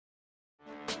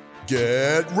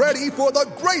Get ready for the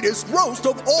greatest roast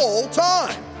of all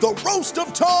time, the Roast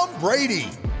of Tom Brady,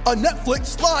 a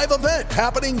Netflix live event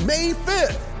happening May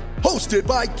 5th. Hosted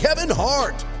by Kevin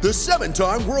Hart, the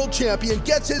 7-time world champion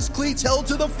gets his cleats held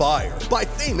to the fire by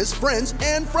famous friends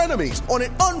and frenemies on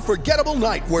an unforgettable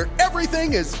night where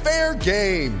everything is fair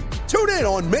game. Tune in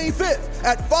on May 5th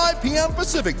at 5 p.m.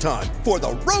 Pacific time for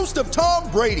the Roast of Tom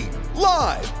Brady,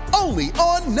 live only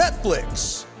on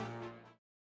Netflix.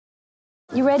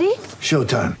 You ready?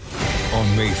 Showtime.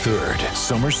 On May 3rd,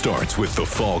 summer starts with The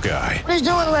Fall Guy. Let's do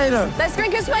it later. Let's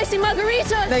drink a spicy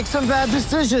margarita. Make some bad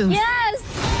decisions. Yes!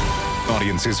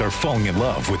 Audiences are falling in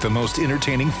love with the most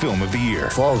entertaining film of the year.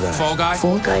 Fall Guy. Fall Guy?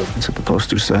 Fall guy. That's what the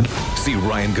poster said. See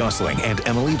Ryan Gosling and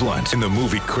Emily Blunt in the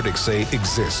movie critics say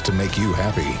exists to make you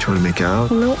happy. Trying to make it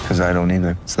out? Nope. Because I don't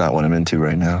either. It's not what I'm into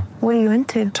right now. What are you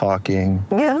into? Talking.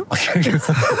 Yeah.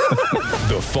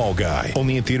 The Fall Guy.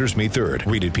 Only in theaters May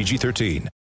 3rd. Rated PG-13.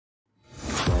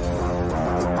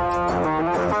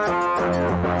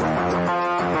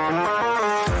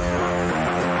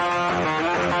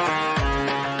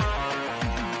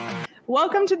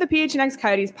 Welcome to the PHNX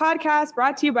Coyotes podcast,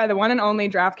 brought to you by the one and only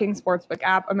DraftKings Sportsbook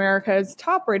app, America's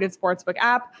top-rated sportsbook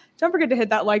app. Don't forget to hit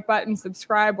that like button,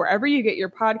 subscribe wherever you get your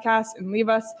podcasts, and leave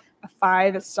us a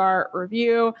 5-star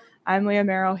review. I'm Leah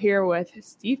Merrill here with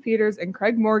Steve Peters and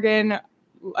Craig Morgan.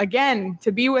 Again,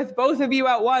 to be with both of you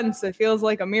at once, it feels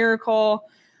like a miracle.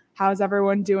 How's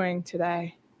everyone doing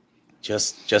today?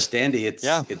 Just dandy. It's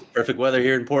perfect weather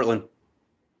here in Portland.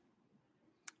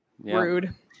 Yeah.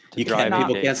 Rude. People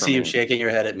can't see you shaking your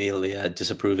head at me, Leah,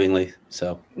 disapprovingly.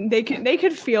 So they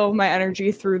could feel my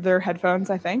energy through their headphones,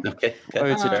 I think. Okay. Well,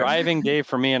 it's a driving day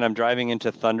for me, and I'm driving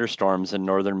into thunderstorms in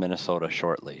northern Minnesota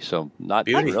shortly. So not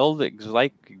thrilled,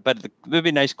 but it would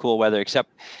be nice, cool weather.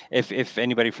 Except if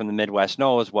anybody from the Midwest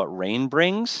knows what rain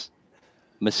brings,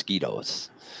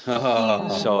 mosquitoes.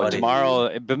 So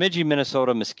tomorrow, Bemidji,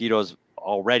 Minnesota mosquitoes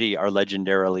already are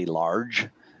legendarily large.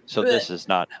 So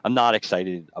I'm not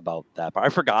excited about that. But I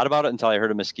forgot about it until I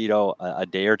heard a mosquito a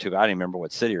day or two. I don't even remember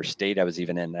what city or state I was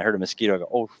even in. I heard a mosquito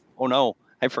go, oh no,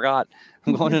 I forgot.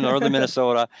 I'm going to northern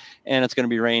Minnesota and it's going to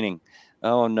be raining.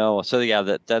 Oh no. So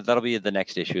yeah, that'll be the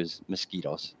next issue is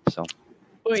mosquitoes. So.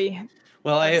 Oy.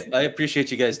 Well, I appreciate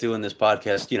you guys doing this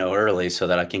podcast, early so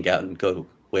that I can get out and go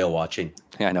whale watching.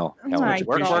 Yeah, I know.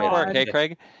 Work. Hey,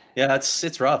 Craig. Yeah,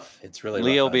 it's rough. It's really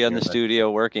Leo will rough be in the studio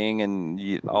working,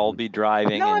 and I'll be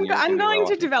driving. No, I'm going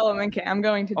to development camp. I'm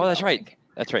going to. Oh, that's right.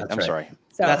 I'm sorry.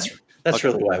 So, that's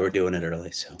really why we're doing it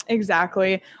early. So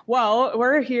exactly. Well,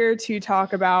 we're here to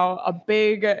talk about a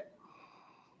big.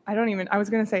 I was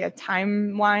going to say a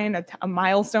timeline, a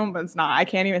milestone, but it's not. I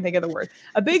can't even think of the word.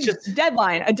 A big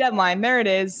deadline. A deadline. There it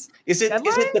is. Is it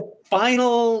the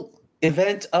final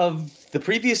event of the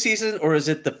previous season, or is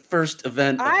it the first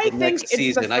event of the next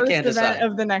season? I can't decide.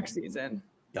 Of the next season.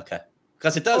 Okay.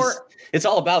 Because it's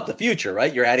all about the future,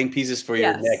 right? You're adding pieces for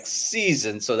your next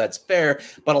season, so that's fair.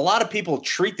 But a lot of people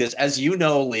treat this, as you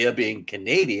know, Leah, being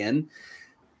Canadian,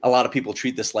 a lot of people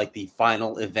treat this like the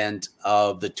final event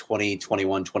of the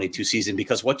 2021-22 season,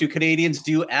 because what do Canadians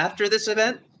do after this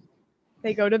event?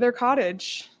 They go to their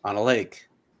cottage. On a lake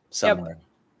somewhere.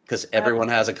 Because everyone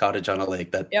has a cottage on a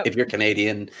lake. If you're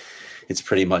Canadian, it's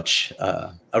pretty much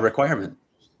a requirement.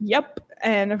 Yep.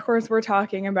 And of course, we're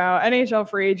talking about NHL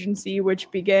free agency,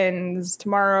 which begins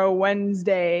tomorrow,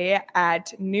 Wednesday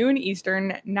at noon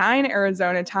Eastern, 9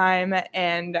 Arizona time.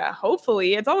 And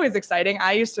hopefully, it's always exciting.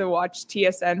 I used to watch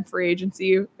TSN free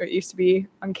agency. It used to be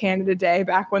on Canada Day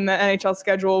back when the NHL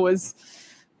schedule was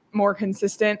more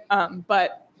consistent.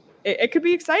 But it could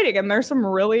be exciting. And there's some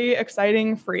really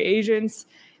exciting free agents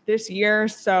this year.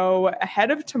 So ahead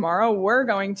of tomorrow, we're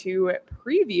going to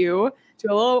do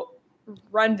a little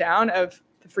rundown of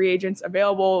the free agents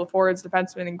available, forwards,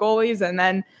 defensemen, and goalies. And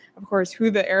then, of course,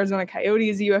 who the Arizona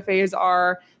Coyotes UFAs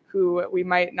are, who we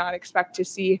might not expect to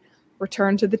see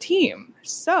return to the team.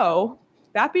 So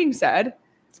that being said,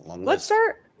 let's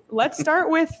start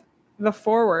with the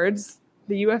forwards,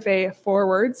 the UFA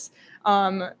forwards.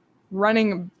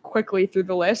 Running quickly through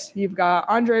the list, you've got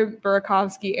Andre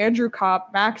Burakovsky, Andrew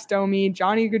Kopp, Max Domi,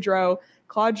 Johnny Gaudreau,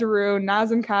 Claude Giroux,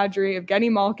 Nazem Kadri,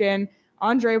 Evgeny Malkin,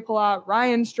 Andre Palat,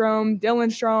 Ryan Strome, Dylan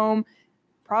Strome,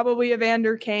 probably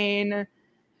Evander Kane.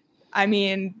 I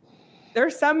mean,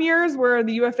 there's some years where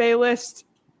the UFA list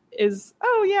is,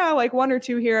 like one or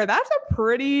two here. That's a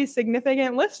pretty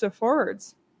significant list of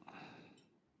forwards.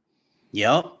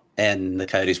 Yep, and the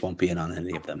Coyotes won't be in on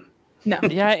any of them. No.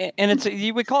 Yeah, and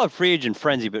we call it free agent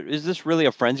frenzy, but is this really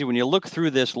a frenzy? When you look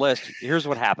through this list, here's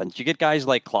what happens. You get guys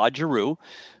like Claude Giroux,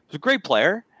 who's a great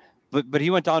player, But he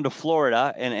went down to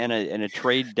Florida in a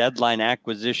trade deadline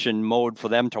acquisition mode for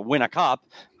them to win a cup.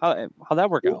 How'd that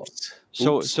work out?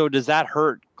 So does that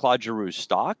hurt Claude Giroux's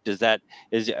stock? Is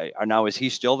he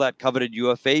still that coveted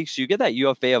UFA? So you get that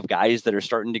UFA of guys that are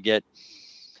starting to get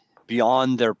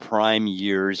beyond their prime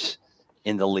years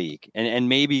in the league. And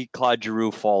maybe Claude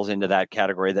Giroux falls into that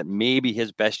category, that maybe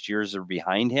his best years are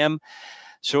behind him.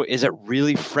 So is it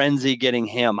really frenzy getting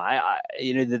him?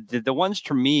 The ones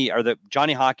to me are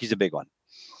Johnny Hockey's a big one.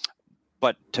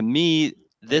 But to me,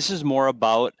 this is more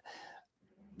about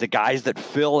the guys that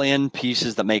fill in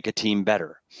pieces that make a team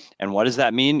better. And what does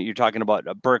that mean? You're talking about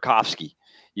Burakovsky.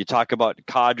 You talk about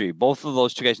Kadri, both of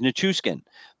those two guys, Nichushkin,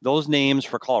 those names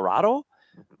for Colorado,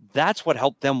 that's what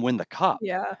helped them win the cup.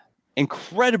 Yeah.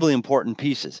 Incredibly important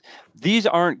pieces. These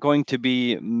aren't going to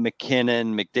be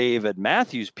McKinnon, McDavid,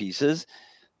 Matthews pieces.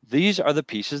 These are the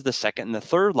pieces, the second and the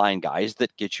third line guys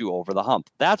that get you over the hump.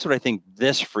 That's what I think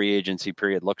this free agency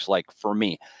period looks like for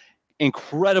me.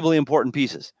 Incredibly important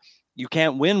pieces. You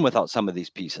can't win without some of these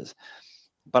pieces.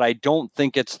 But I don't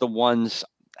think it's the ones,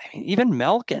 even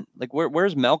Malkin. Like,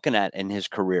 where's Malkin at in his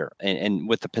career and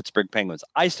with the Pittsburgh Penguins?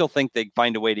 I still think they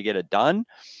find a way to get it done.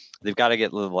 They've got to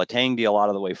get the Letang deal out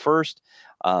of the way first.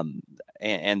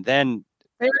 And then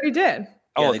they already did.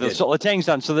 So Letang's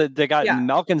done. So they got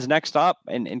Malkin's next up.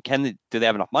 And do they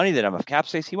have enough money? They don't have cap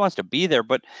space. He wants to be there.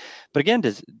 But again,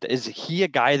 is he a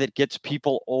guy that gets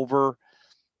people over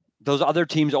those other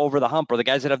teams over the hump, or the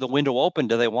guys that have the window open?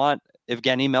 Do they want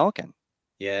Evgeny Malkin?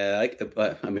 Yeah,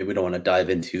 I mean, we don't want to dive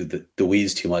into the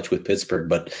weeds too much with Pittsburgh,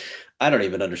 but I don't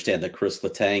even understand that Chris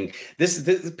Letang.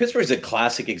 Pittsburgh is a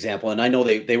classic example, and I know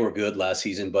they were good last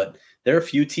season, but there are a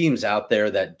few teams out there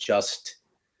that just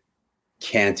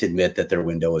can't admit that their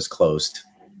window is closed.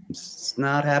 It's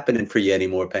not happening for you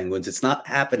anymore, Penguins. It's not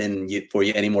happening for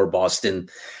you anymore, Boston.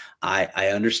 I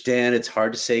understand it's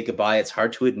hard to say goodbye. It's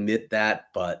hard to admit that,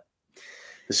 but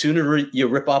the sooner you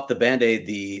rip off the Band-Aid,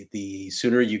 the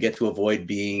sooner you get to avoid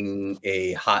being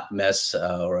a hot mess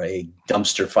or a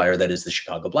dumpster fire that is the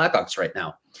Chicago Blackhawks right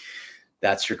now.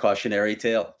 That's your cautionary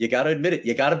tale. You got to admit it.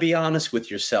 You got to be honest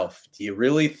with yourself. Do you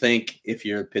really think, if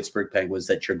you're the Pittsburgh Penguins,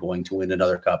 that you're going to win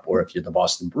another cup? Or if you're the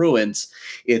Boston Bruins,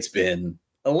 it's been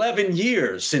 11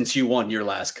 years since you won your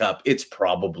last cup. It's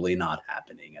probably not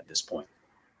happening at this point.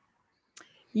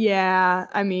 Yeah,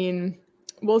 I mean,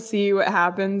 we'll see what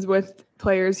happens with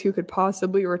players who could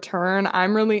possibly return.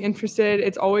 I'm really interested.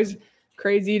 It's always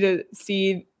crazy to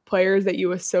see players that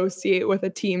you associate with a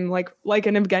team like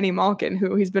an Evgeny Malkin,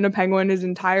 who he's been a Penguin his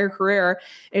entire career.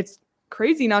 It's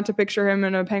crazy not to picture him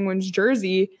in a Penguins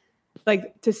jersey,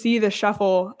 like to see the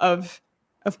shuffle of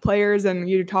players. And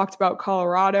you talked about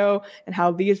Colorado and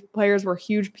how these players were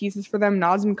huge pieces for them.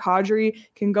 Nazem Kadri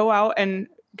can go out and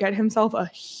get himself a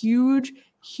huge,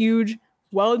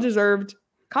 well-deserved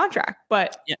contract.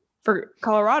 But for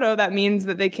Colorado, that means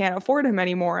that they can't afford him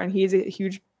anymore, and he's a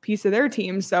huge piece of their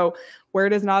team. So where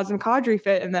does Nazem Kadri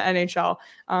fit in the NHL?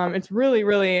 It's really,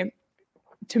 really,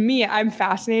 to me, I'm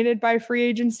fascinated by free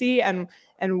agency and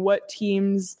what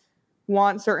teams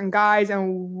want certain guys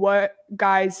and what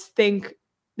guys think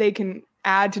they can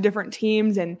add to different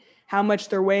teams and how much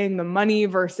they're weighing the money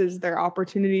versus their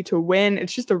opportunity to win.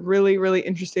 It's just a really, really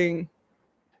interesting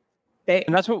thing.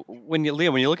 And that's what, when you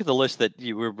look at the list that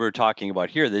we're talking about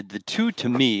here, the two, to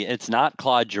me, it's not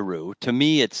Claude Giroux. To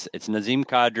me, it's Nazem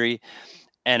Kadri,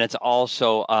 and it's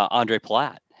also Andre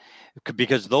Palat.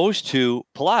 Because those two,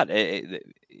 Palat,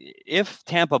 if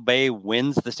Tampa Bay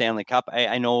wins the Stanley Cup,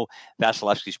 I know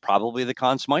Vasilevsky's probably the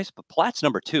Conn Smythe, but Palat's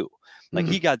number two. Like,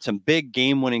 he got some big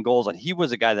game-winning goals, and he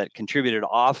was a guy that contributed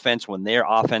offense when their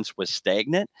offense was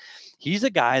stagnant. He's a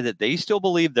guy that they still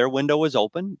believe their window is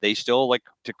open. They still, like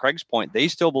to Craig's point, they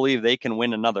still believe they can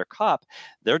win another cup.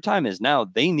 Their time is now.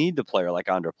 They need the player like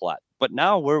Andre Palat. But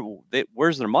now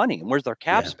where's their money and where's their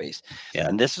cap space? Yeah.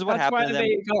 And this is what happened. That's why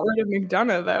they got rid of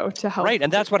McDonough, though, to help. Right,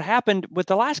 and that's what happened with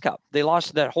the last cup. They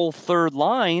lost that whole third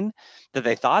line that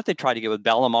they thought they tried to get with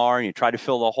Bellemare, and you try to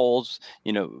fill the holes,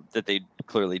 that they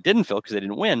clearly didn't fill because they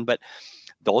didn't win. But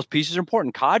those pieces are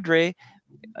important.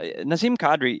 Nazem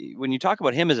Kadri, when you talk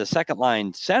about him as a second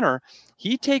line center,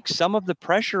 he takes some of the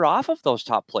pressure off of those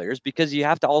top players because you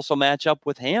have to also match up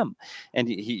with him. And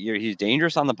he's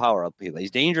dangerous on the power up.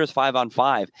 He's dangerous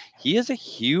 5-on-5. He is a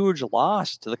huge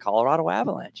loss to the Colorado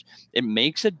Avalanche. It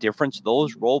makes a difference,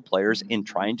 those role players, in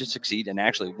trying to succeed and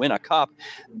actually win a cup.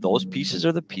 Those pieces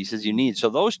are the pieces you need. So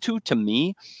those two, to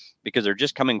me, because they're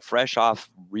just coming fresh off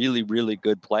really, really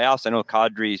good playoffs. I know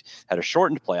Kadri had a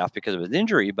shortened playoff because of his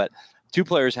injury, but two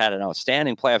players had an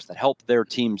outstanding playoffs that helped their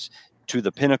teams to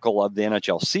the pinnacle of the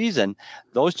NHL season,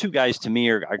 those two guys to me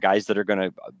are guys that are going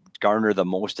to garner the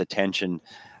most attention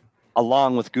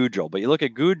along with Gaudreau. But you look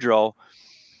at Gaudreau's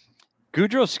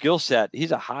skill set,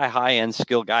 he's a high-end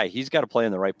skill guy. He's got to play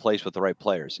in the right place with the right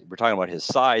players. We're talking about his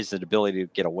size, the ability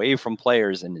to get away from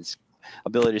players, and his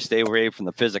ability to stay away from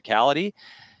the physicality.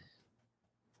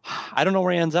 I don't know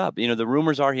where he ends up. The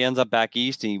rumors are he ends up back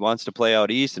east and he wants to play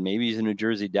out east, and maybe he's a New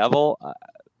Jersey Devil.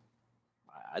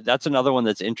 That's another one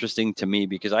that's interesting to me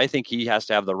because I think he has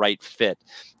to have the right fit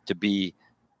to be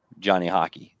Johnny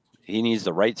Hockey. He needs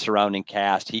the right surrounding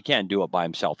cast. He can't do it by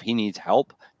himself. He needs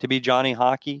help to be Johnny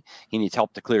Hockey. He needs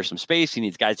help to clear some space. He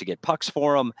needs guys to get pucks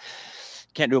for him.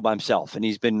 Can't do it by himself. And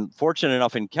he's been fortunate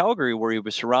enough in Calgary where he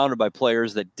was surrounded by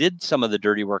players that did some of the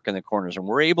dirty work in the corners and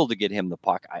were able to get him the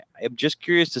puck. I'm just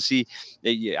curious to see.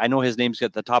 I know his name's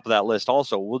at the top of that list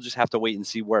also. We'll just have to wait and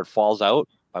see where it falls out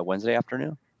by Wednesday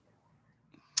afternoon.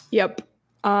 Yep.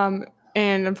 And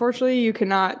unfortunately, you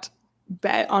cannot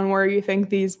bet on where you think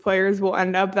these players will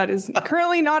end up. That is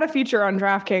currently not a feature on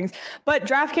DraftKings, but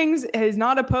DraftKings is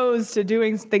not opposed to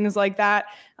doing things like that.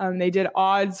 They did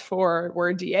odds for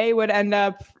where DA would end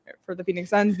up for the Phoenix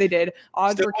Suns. They did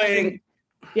odds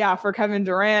for Kevin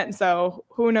Durant. So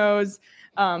who knows?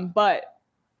 But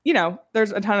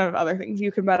there's a ton of other things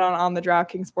you can bet on the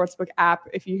DraftKings Sportsbook app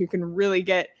if you can really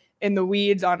get in the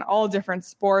weeds on all different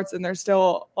sports. And there's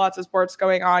still lots of sports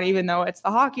going on, even though it's the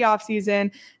hockey off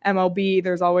season, MLB,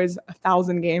 there's always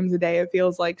 1,000 games a day, it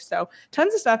feels like. So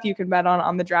tons of stuff you can bet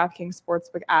on the DraftKings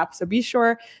Sportsbook app. So be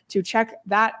sure to check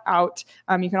that out.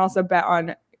 You can also bet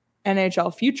on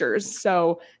NHL futures.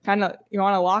 So kind of you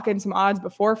want to lock in some odds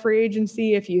before free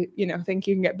agency if you think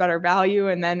you can get better value.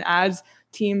 And then as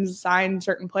teams sign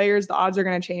certain players, the odds are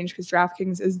going to change because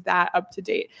DraftKings is that up to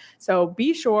date. So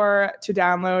be sure to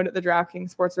download the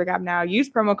DraftKings Sportsbook app now. Use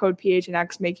promo code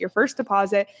PHNX, make your first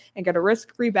deposit, and get a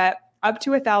risk-free bet up to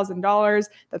 $1,000.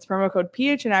 That's promo code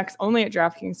PHNX only at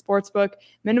DraftKings Sportsbook.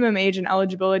 Minimum age and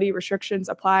eligibility restrictions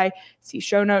apply. See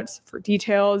show notes for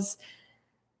details.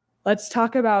 Let's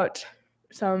talk about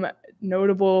some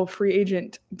notable free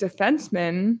agent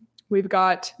defensemen. We've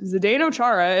got Zdeno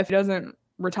Chara, if he doesn't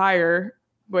retire,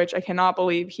 which I cannot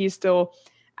believe he's still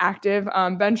active.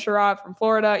 Ben Sherratt from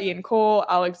Florida, Ian Cole,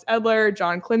 Alex Edler,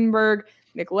 John Klingberg,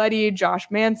 Nick Leddy, Josh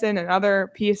Manson,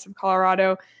 another piece of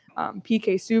Colorado,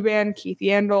 PK Subban, Keith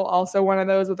Yandel, also one of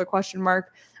those with a question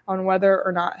mark on whether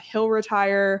or not he'll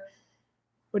retire.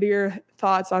 What are your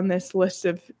thoughts on this list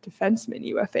of defensemen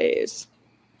UFAs?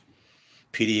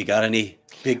 Petey, you got any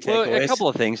big takeaways? Well, a couple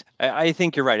of things. I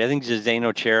think you're right. I think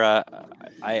Zdeno Chara,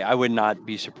 I would not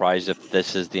be surprised if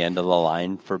this is the end of the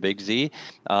line for Big Z.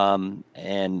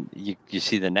 And you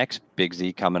see the next Big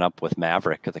Z coming up with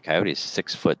Maverick of the Coyotes,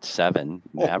 6'7"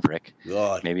 Maverick.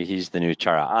 God. Maybe he's the new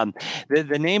Chara.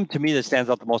 The name to me that stands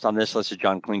out the most on this list is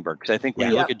John Klingberg. Because I think when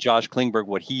you look at Josh Klingberg,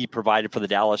 what he provided for the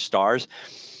Dallas Stars,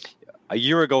 a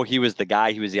year ago, he was the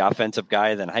guy. He was the offensive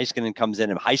guy. Then Heiskanen comes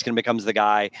in, and Heiskanen becomes the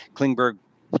guy. Klingberg,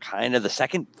 kind of the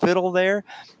second fiddle there.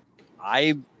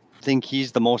 I think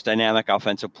he's the most dynamic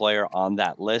offensive player on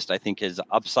that list. I think his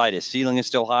upside, his ceiling is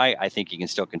still high. I think he can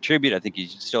still contribute. I think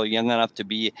he's still young enough to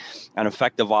be an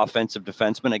effective offensive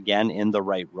defenseman, again, in the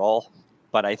right role.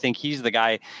 But I think he's the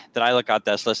guy that I look at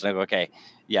this list and I go, okay,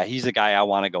 yeah, he's the guy I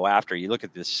want to go after. You look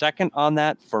at the second on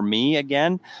that, for me,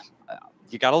 again,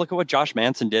 you got to look at what Josh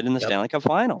Manson did in the Stanley Cup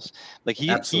Finals. Like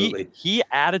he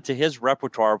added to his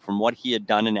repertoire from what he had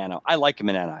done in Anaheim. I like him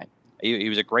in Anaheim. He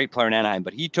was a great player in Anaheim,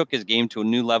 but he took his game to a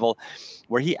new level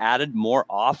where he added more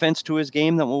offense to his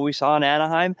game than what we saw in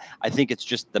Anaheim. I think it's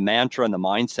just the mantra and the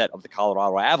mindset of the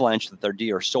Colorado Avalanche that their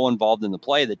D are so involved in the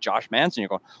play that Josh Manson, you're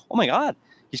going, oh my God,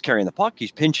 he's carrying the puck.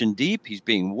 He's pinching deep. He's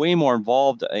being way more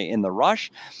involved in the rush.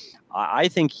 I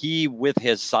think he, with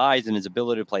his size and his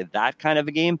ability to play that kind of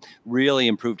a game, really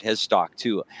improved his stock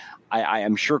too. I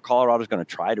am sure Colorado's going to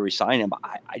try to re-sign him.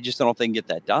 I just don't think they can get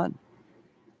that done.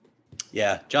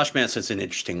 Yeah, Josh Manson's an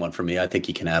interesting one for me. I think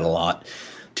he can add a lot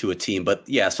to a team. But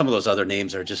yeah, some of those other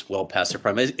names are just well past their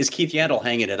prime. Is Keith Yandel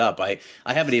hanging it up? I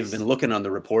haven't even been looking on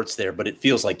the reports there, but it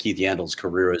feels like Keith Yandel's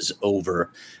career is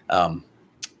over.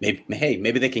 Maybe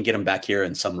they can get him back here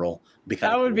in some role.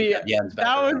 That would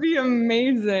be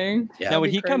amazing. Yeah. Now, would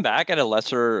he come back at a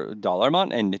lesser dollar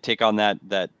amount and take on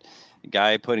that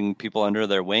guy putting people under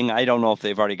their wing? I don't know if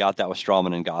they've already got that with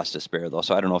Strawman and Goss to spare, though.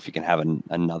 So I don't know if you can have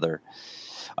another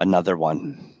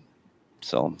one.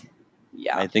 So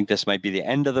yeah, I think this might be the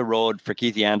end of the road for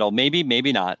Keith Yandel.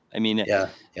 Maybe not. I mean,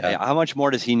 how much more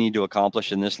does he need to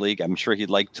accomplish in this league? I'm sure he'd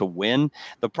like to win.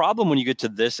 The problem when you get to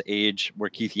this age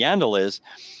where Keith Yandel is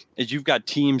you've got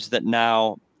teams that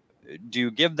now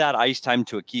you give that ice time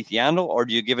to a Keith Yandle, or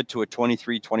do you give it to a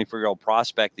 23, 24-year-old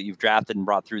prospect that you've drafted and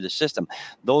brought through the system?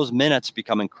 Those minutes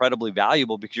become incredibly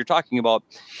valuable because you're talking about,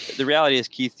 the reality is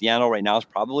Keith Yandle right now is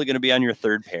probably going to be on your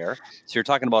third pair. So you're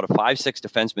talking about a 5'6"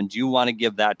 defenseman. Do you want to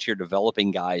give that to your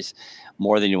developing guys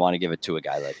more than you want to give it to a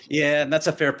guy like him? Yeah, and that's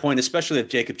a fair point, especially if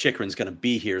Jacob Chychrun's going to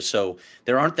be here. So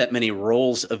there aren't that many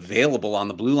roles available on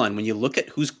the blue line. When you look at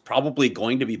who's probably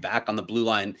going to be back on the blue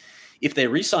line, if they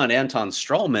re-sign Anton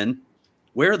Stralman,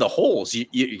 where are the holes?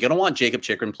 You're going to want Jacob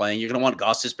Chychrun playing. You're going to want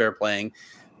Gostisbehere playing.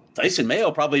 Tyson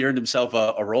Mayo probably earned himself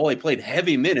a role. He played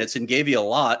heavy minutes and gave you a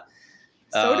lot.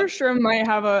 Soderstrom might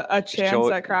have a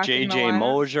chance at cracking JJ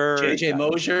Mosier. JJ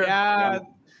Mosier. Yeah.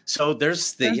 So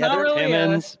there's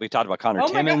Timmins. We talked about Connor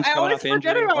Timmins coming off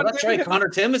injury. That's right. Connor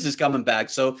Timmins is coming back.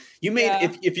 So you may,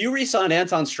 if you re-sign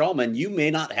Anton Stralman, you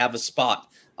may not have a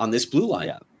spot on this blue line.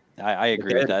 Yeah, I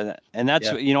agree with that. And that's,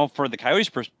 for the Coyotes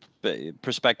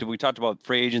perspective, we talked about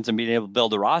free agents and being able to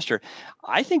build a roster.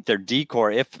 I think their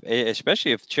decor,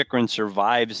 especially if Chychrun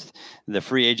survives the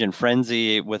free agent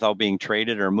frenzy without being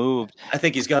traded or moved. I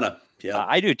think he's gonna. Yeah,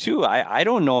 I do too. I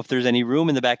don't know if there's any room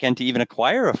in the back end to even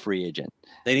acquire a free agent.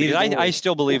 I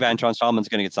still believe Anton Stralman's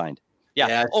going to get signed.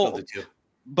 Yeah.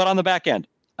 But on the back end,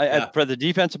 for the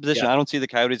defensive position, I don't see the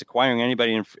Coyotes acquiring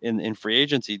anybody in free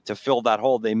agency to fill that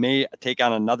hole. They may take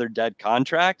on another dead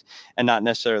contract and not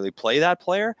necessarily play that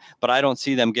player, but I don't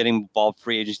see them getting involved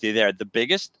free agency there. The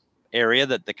biggest area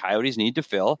that the Coyotes need to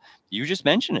fill, you just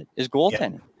mentioned it, is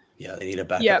goaltending. Yeah, they need a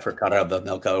backup for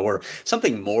Karel-Vejmelka, or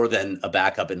something more than a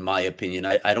backup, in my opinion.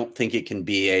 I don't think it can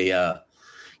be a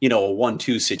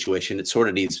 1-2 situation. It sort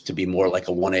of needs to be more like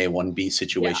a 1A, 1B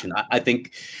situation. I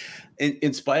think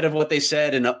in spite of what they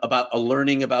said and about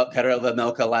learning about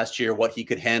Karel-Vejmelka last year, what he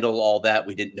could handle, all that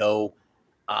we didn't know.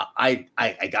 I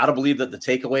got to believe that the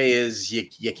takeaway is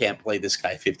you can't play this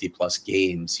guy 50 plus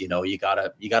games. You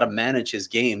gotta manage his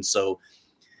game. So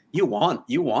you want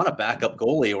a backup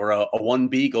goalie or a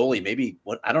 1B goalie. Maybe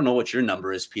I don't know what your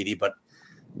number is, Petey, but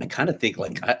I kind of think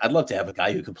I'd love to have a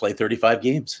guy who could play 35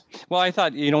 games. Well, I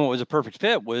thought, what was a perfect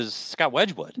fit was Scott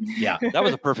Wedgwood. Yeah. That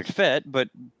was a perfect fit, but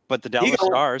the Dallas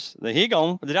Stars,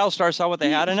 the Dallas Stars saw what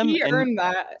they had in him. He earned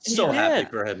that. So happy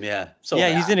for him. Yeah.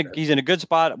 He's in a good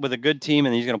spot with a good team,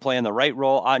 and he's going to play in the right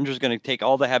role. Ottinger's going to take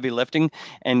all the heavy lifting.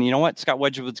 And you know what? Scott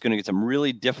Wedgwood's going to get some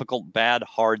really difficult, bad,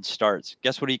 hard starts.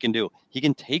 Guess what he can do? He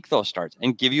can take those starts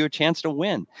and give you a chance to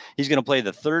win. He's going to play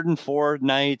the 3rd and 4th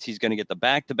nights. He's going to get the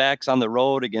back-to-backs on the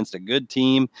road against a good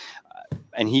team,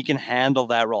 and he can handle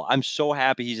that role. I'm so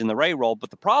happy he's in the right role. But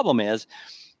the problem is,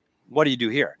 what do you do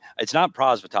here? It's not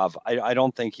Prosvetov. I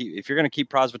don't think if you're going to keep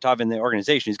Prosvetov in the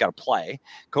organization, he's got to play.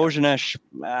 Kozhenesh,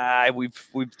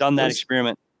 we've done that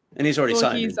experiment. And he's already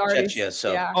signed.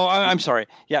 Oh, I'm sorry.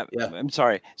 Yeah, I'm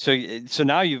sorry. So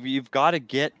now you've got to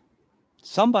get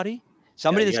somebody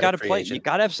that's got to play. You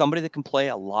got to have somebody that can play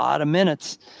a lot of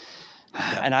minutes.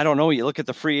 Yeah. And I don't know. You look at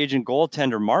the free agent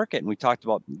goaltender market, and we talked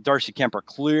about Darcy Kemper,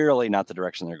 clearly not the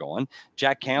direction they're going.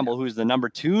 Jack Campbell, who's the number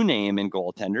 2 name in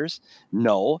goaltenders,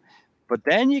 no. But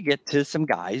then you get to some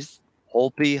guys,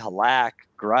 Holtby, Halak,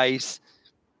 Greiss,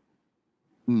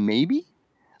 maybe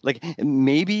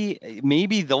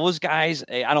those guys.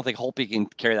 I don't think Holtby can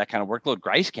carry that kind of workload.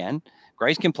 Greiss can.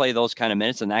 Greiss can play those kind of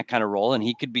minutes and that kind of role, and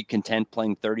he could be content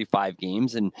playing 35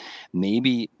 games, and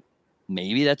maybe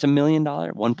that's $1 million,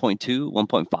 1.2,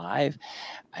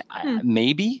 1.5,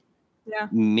 maybe. Yeah.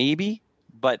 Maybe,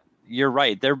 but you're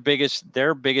right. Their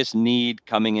biggest need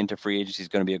coming into free agency is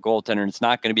going to be a goaltender, and it's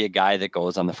not going to be a guy that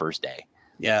goes on the first day.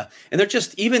 Yeah, and they're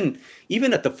just even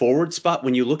at the forward spot.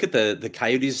 When you look at the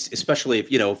Coyotes, especially if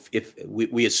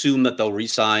we assume that they'll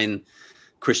re-sign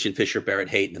Christian Fischer, Barrett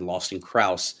Hayton, and Lawson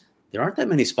Krause, there aren't that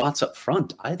many spots up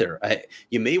front either.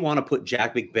 You may want to put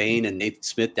Jack McBain and Nathan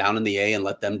Smith down in the A and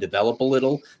let them develop a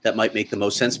little. That might make the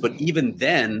most sense. But even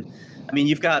then, I mean,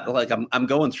 you've got I'm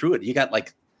going through it. You got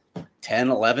 10,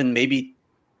 11, maybe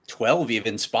 12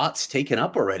 even spots taken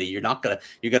up already. You're going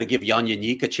to give Jan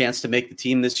Jeník a chance to make the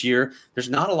team this year. There's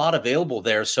not a lot available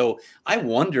there. So I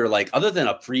wonder, other than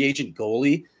a free agent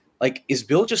goalie, is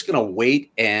Bill just going to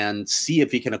wait and see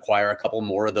if he can acquire a couple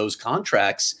more of those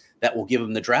contracts that will give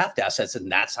him the draft assets,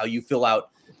 and that's how you fill out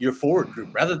your forward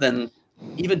group, rather than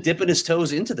even dipping his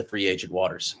toes into the free agent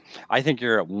waters? I think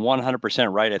you're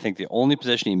 100% right. I think the only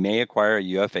position he may acquire a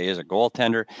UFA is a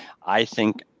goaltender. I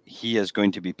think he is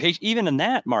going to be patient. Even in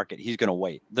that market, he's going to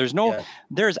wait. There's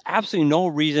absolutely no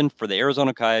reason for the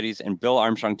Arizona Coyotes and Bill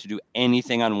Armstrong to do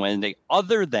anything on Wednesday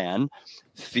other than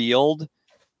field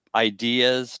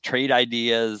ideas, trade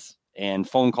ideas, and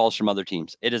phone calls from other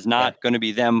teams. It is not going to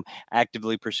be them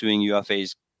actively pursuing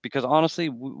UFAs, because honestly,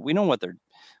 we know what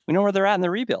we know where they're at in the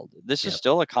rebuild. This is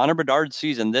still a Connor Bedard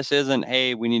season. This isn't,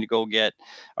 hey, we need to go get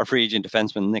our free agent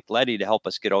defenseman Nick Leddy to help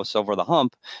us get us over the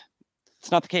hump.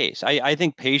 It's not the case. I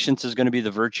think patience is going to be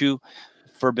the virtue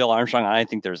for Bill Armstrong. I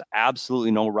think there's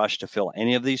absolutely no rush to fill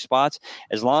any of these spots.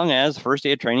 As long as the first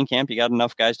day of training camp, you got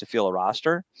enough guys to fill the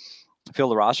roster.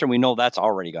 We know that's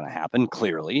already going to happen,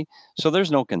 clearly. So there's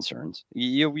no concerns.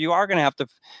 You are going to have to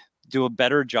do a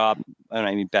better job. And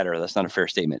I mean, better, that's not a fair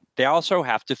statement. They also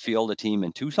have to field a team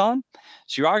in Tucson.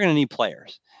 So you are going to need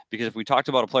players. Because if we talked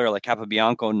about a player like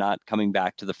Capobianco not coming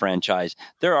back to the franchise,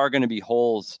 there are going to be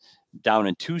holes down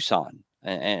in Tucson.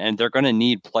 And they're going to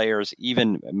need players,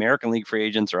 even American League free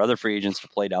agents or other free agents, to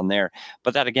play down there.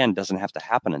 But that, again, doesn't have to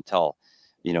happen until,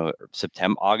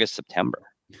 August, September.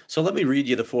 So let me read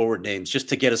you the forward names just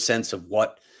to get a sense of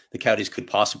what the Coyotes could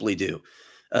possibly do.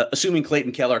 Assuming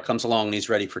Clayton Keller comes along and he's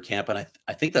ready for camp, and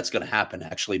I think that's going to happen,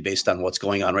 actually, based on what's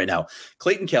going on right now.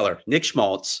 Clayton Keller, Nick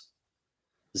Schmaltz,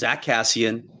 Zach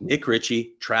Kassian, Nick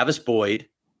Ritchie, Travis Boyd,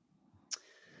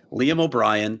 Liam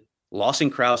O'Brien, Lawson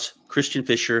Krause, Christian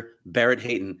Fischer, Barrett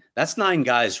Hayton. That's 9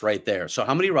 guys right there. So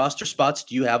how many roster spots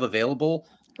do you have available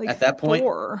at that point?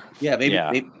 4. Yeah,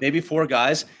 maybe 4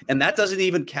 guys. And that doesn't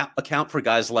even account for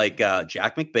guys like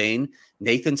Jack McBain,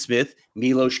 Nathan Smith,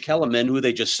 Milos Kellerman, who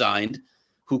they just signed,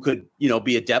 who could,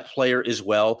 be a depth player as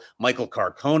well. Michael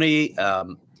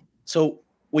Carcone. So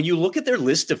when you look at their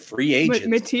list of free agents,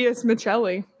 Matias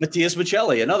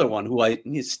Michelli, another one who I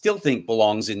still think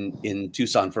belongs in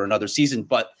Tucson for another season,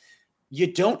 but you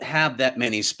don't have that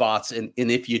many spots. And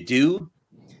if you do,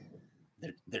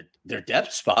 they're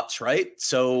depth spots, right?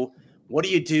 So what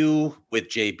do you do with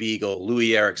Jay Beagle,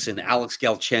 Louis Eriksson, Alex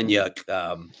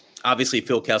Galchenyuk, obviously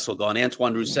Phil Kessel gone,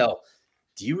 Antoine Roussel?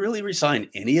 Do you really resign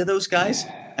any of those guys?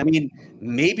 I mean,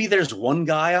 maybe there's one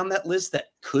guy on that list that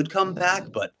could come back,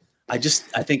 but I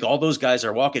think all those guys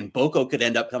are walking. Boko could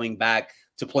end up coming back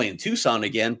to play in Tucson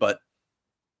again, but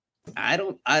I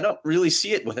don't really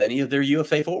see it with any of their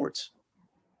UFA forwards.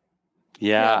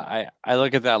 Yeah, I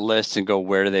look at that list and go,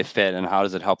 where do they fit and how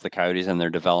does it help the Coyotes in their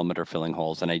development or filling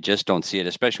holes? And I just don't see it,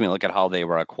 especially when you look at how they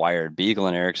were acquired. Beagle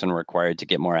and Eriksson were acquired to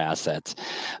get more assets.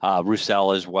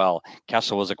 Roussel as well.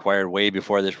 Kessel was acquired way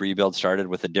before this rebuild started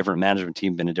with a different management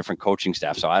team and a different coaching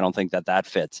staff. So I don't think that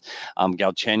fits.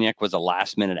 Galchenyuk was a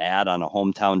last-minute add on a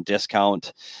hometown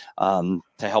discount to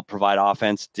help provide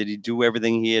offense. Did he do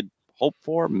everything he had hoped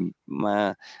for?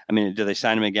 I mean, do they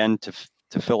sign him again to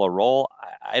fill a role?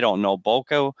 I don't know.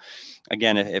 Boko,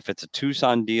 again, if it's a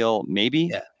Tucson deal,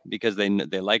 maybe, because they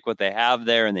like what they have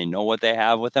there and they know what they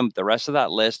have with them. The rest of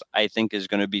that list, I think, is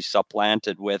going to be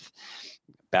supplanted with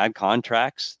bad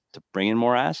contracts to bring in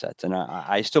more assets. And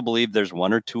I still believe there's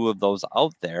 1 or 2 of those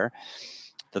out there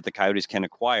that the Coyotes can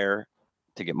acquire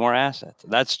to get more assets.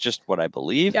 That's just what I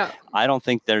believe. Yeah. I don't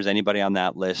think there's anybody on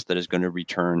that list that is going to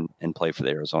return and play for the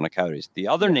Arizona Coyotes. The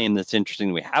other name that's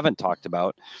interesting we haven't talked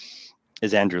about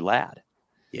is Andrew Ladd.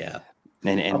 Yeah.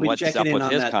 And what's up with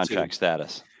his contract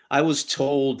status? I was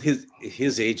told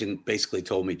his agent basically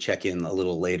told me check in a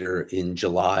little later in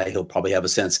July. He'll probably have a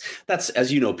sense. That's,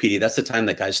 as you know, Petey, that's the time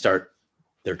that guys start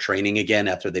their training again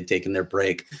after they've taken their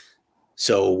break.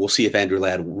 So we'll see if Andrew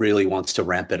Ladd really wants to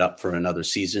ramp it up for another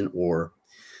season or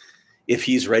if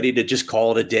he's ready to just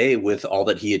call it a day with all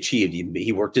that he achieved.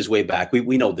 He worked his way back.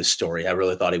 We know this story. I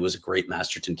really thought he was a great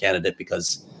Masterton candidate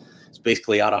because he's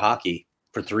basically out of hockey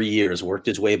for 3 years, worked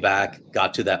his way back,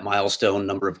 got to that milestone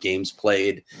number of games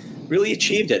played, really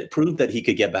achieved it, proved that he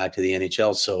could get back to the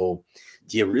NHL. So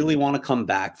do you really want to come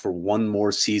back for one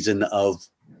more season of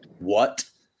what,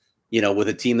 with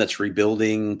a team that's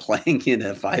rebuilding, playing in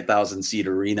a 5,000 seat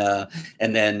arena,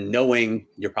 and then knowing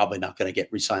you're probably not going to get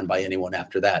re-signed by anyone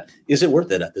after that? Is it worth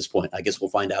it at this point? I guess we'll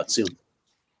find out soon.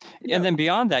 And then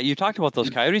beyond that, you talked about those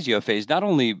Coyotes UFAs not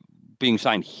only being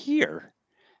signed here,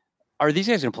 are these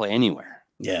guys going to play anywhere?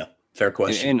 Yeah, fair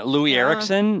question. And Louis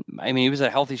Eriksson, I mean, he was a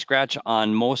healthy scratch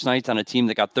on most nights on a team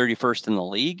that got 31st in the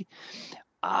league.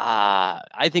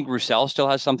 I think Roussel still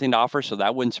has something to offer, so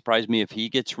that wouldn't surprise me if he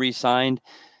gets re-signed.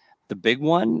 The big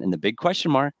one and the big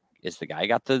question mark is the guy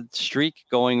got the streak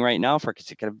going right now for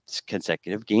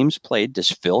consecutive games played. Does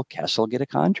Phil Kessel get a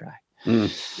contract?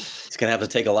 He's going to have to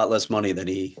take a lot less money than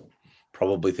he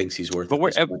probably thinks he's worth.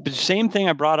 But the same thing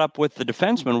I brought up with the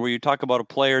defenseman, where you talk about a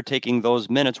player taking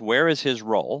those minutes. Where is his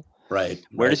role? Right.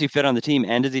 Where does he fit on the team?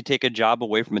 And does he take a job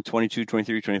away from a 22,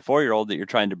 23, 24-year-old that you're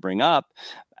trying to bring up?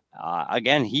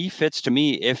 Again, he fits to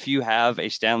me if you have a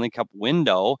Stanley Cup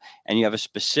window and you have a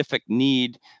specific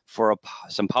need for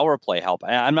some power play help.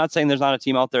 I'm not saying there's not a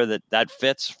team out there that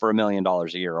fits for $1 million a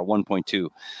year or 1.2,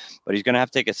 but he's going to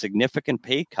have to take a significant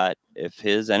pay cut if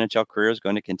his NHL career is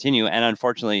going to continue. And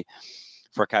unfortunately,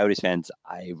 for Coyotes fans,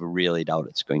 I really doubt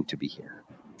it's going to be here.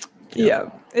 Yeah,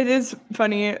 it is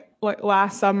funny. Like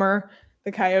last summer,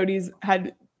 the Coyotes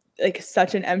had like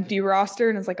such an empty roster,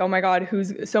 and it's like, oh my God,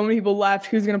 so many people left.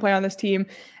 Who's going to play on this team?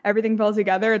 Everything fell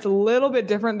together. It's a little bit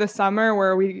different this summer,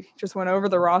 where we just went over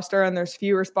the roster and there's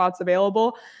fewer spots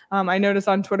available. I noticed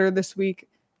on Twitter this week,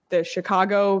 the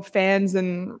Chicago fans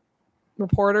and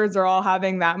reporters are all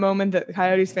having that moment that the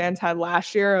Coyotes fans had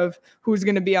last year of who's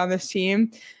going to be on this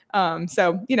team.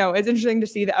 So it's interesting to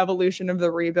see the evolution of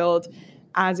the rebuild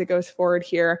as it goes forward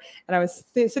here. And I was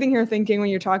sitting here thinking, when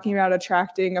you're talking about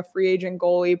attracting a free agent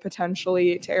goalie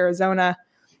potentially to Arizona,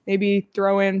 maybe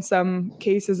throw in some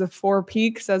cases of Four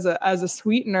Peaks as a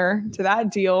sweetener to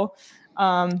that deal.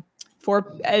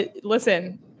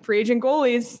 Listen, free agent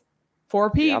goalies, Four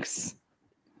Peaks. Yep.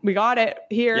 We got it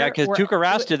here. Yeah, because Tuukka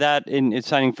Rask did that in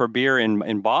signing for beer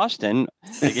in Boston.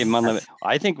 They gave him unlimited.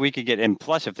 I think we could get, and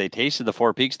plus if they tasted the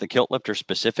Four Peaks, the kilt lifter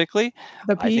specifically,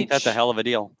 I think that's a hell of a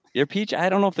deal. Your peach, I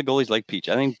don't know if the goalies like peach.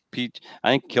 I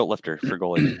think kilt lifter for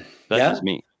goalies. That's just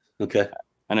me. Okay.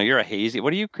 I know you're a hazy.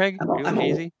 What are you, Craig? Are you a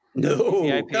hazy?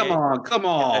 No, come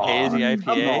on. A hazy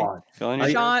IPA. Sean,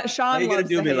 how are you going to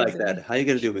do me like that? How are you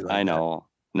going to do me like that? I know.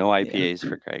 No IPAs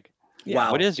for Craig. Yeah.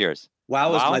 Wow. What is yours?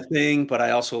 Wow is my thing, but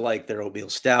I also like their oatmeal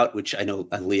stout, which I know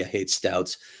Leah hates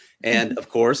stouts. And of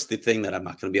course, the thing that I'm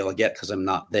not going to be able to get because I'm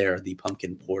not there, the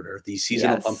pumpkin porter, the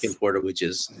seasonal pumpkin porter, which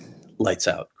is lights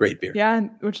out. Great beer. Yeah,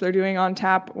 which they're doing on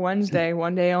tap Wednesday,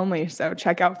 one day only. So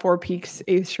check out Four Peaks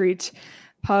 8th Street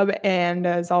Pub. And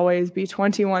as always, be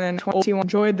 21 and 21.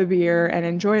 Enjoy the beer and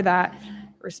enjoy that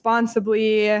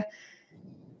responsibly.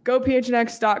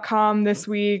 GoPHNX.com this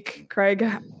week. Craig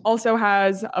also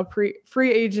has a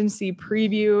free agency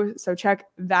preview, so check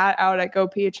that out at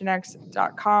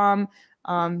GoPHNX.com.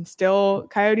 Still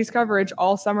Coyotes coverage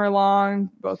all summer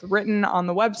long, both written on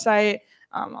the website,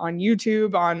 on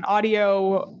YouTube, on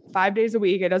audio, 5 days a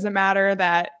week. It doesn't matter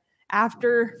that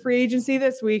after free agency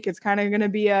this week, it's kind of going to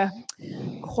be a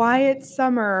quiet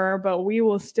summer, but we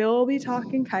will still be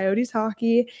talking Coyotes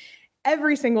hockey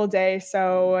every single day.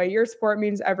 So your support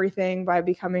means everything by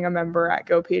becoming a member at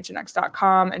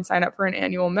GoPHNX.com and sign up for an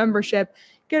annual membership.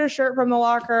 Get a shirt from the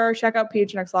locker. Check out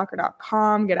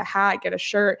phnxlocker.com. Get a hat, get a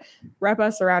shirt. Rep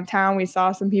us around town. We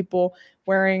saw some people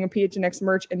wearing PHNX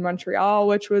merch in Montreal,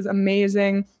 which was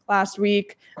amazing last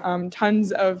week.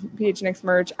 Tons of PHNX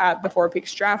merch at the Four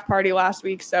Peaks draft party last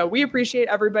week. So we appreciate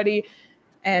everybody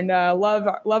and love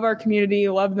our community,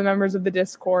 love the members of the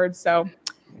Discord. So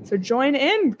join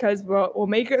in because we'll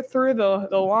make it through the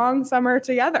long summer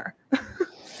together.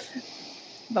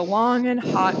 The long and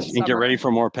hot summer. And get ready for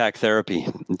more pack therapy.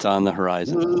 It's on the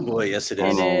horizon. Oh boy, yes it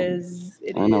is.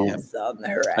 It is on the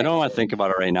horizon. I don't want to think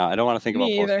about it right now. I don't want to think about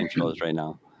posting shows right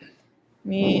now.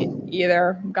 Me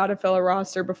either. Got to fill a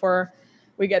roster before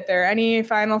we get there. Any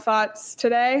final thoughts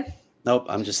today? Nope.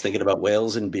 I'm just thinking about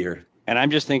whales and beer. And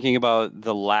I'm just thinking about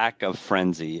the lack of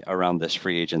frenzy around this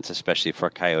free agents, especially for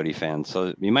Coyote fans.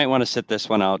 So you might want to sit this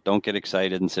one out. Don't get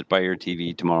excited and sit by your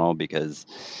TV tomorrow because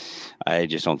I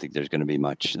just don't think there's going to be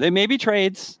much. They may be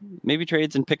trades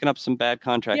and picking up some bad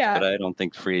contracts, but I don't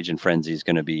think free agent frenzy is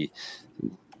going to be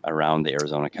around the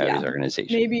Arizona Coyotes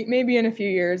organization. Maybe in a few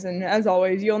years. And as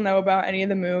always, you'll know about any of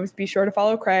the moves. Be sure to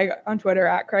follow Craig on Twitter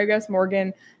at Craig S.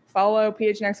 Morgan. Follow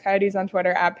PHNX Coyotes on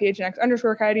Twitter at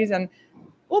PHNX_Coyotes. And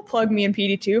we'll plug me and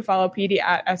PD too. Follow PD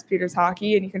at S. Peters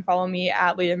Hockey. And you can follow me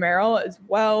at Leah Merrill as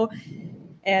well.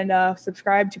 And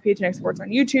subscribe to PHNX Sports on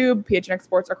YouTube, PHNX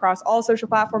Sports across all social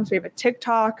platforms. We have a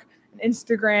TikTok, an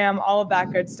Instagram, all of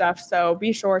that good stuff. So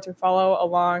be sure to follow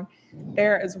along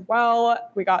there as well.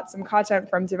 We got some content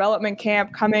from development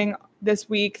camp coming this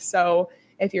week. So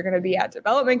if you're going to be at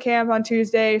development camp on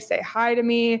Tuesday, say hi to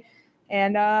me.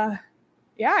 And I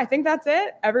think that's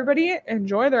it. Everybody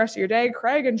enjoy the rest of your day.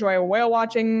 Craig, enjoy whale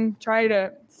watching. Try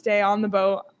to stay on the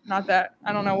boat. Not that,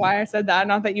 I don't know why I said that.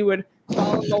 Not that you would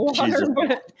fall in the water,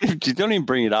 but don't even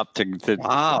bring it up to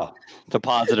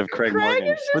positive Craig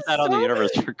Morgan. Put that on the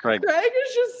universe for Craig. Craig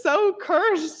is just so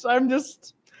cursed.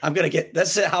 I'm gonna get.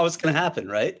 That's how it's gonna happen,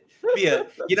 right? You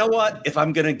know what? If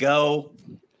I'm gonna go,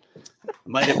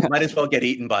 might as well get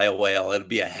eaten by a whale. It'll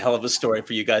be a hell of a story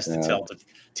for you guys to tell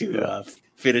to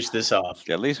finish this off.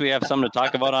 At least we have something to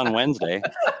talk about on Wednesday.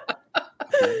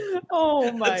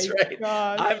 Oh my That's right.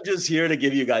 God. I'm just here to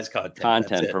give you guys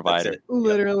content provider.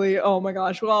 Literally. Oh my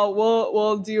gosh. Well,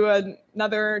 we'll do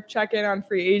another check-in on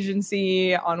free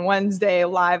agency on Wednesday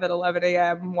live at 11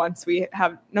 a.m. once we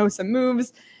know some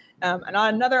moves. And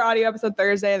on another audio episode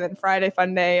Thursday, and then Friday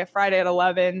Fun Day, Friday at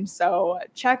 11. So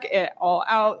check it all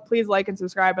out. Please like and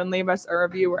subscribe and leave us a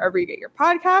review wherever you get your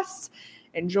podcasts.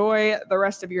 Enjoy the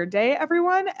rest of your day,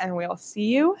 everyone, and we'll see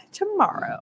you tomorrow.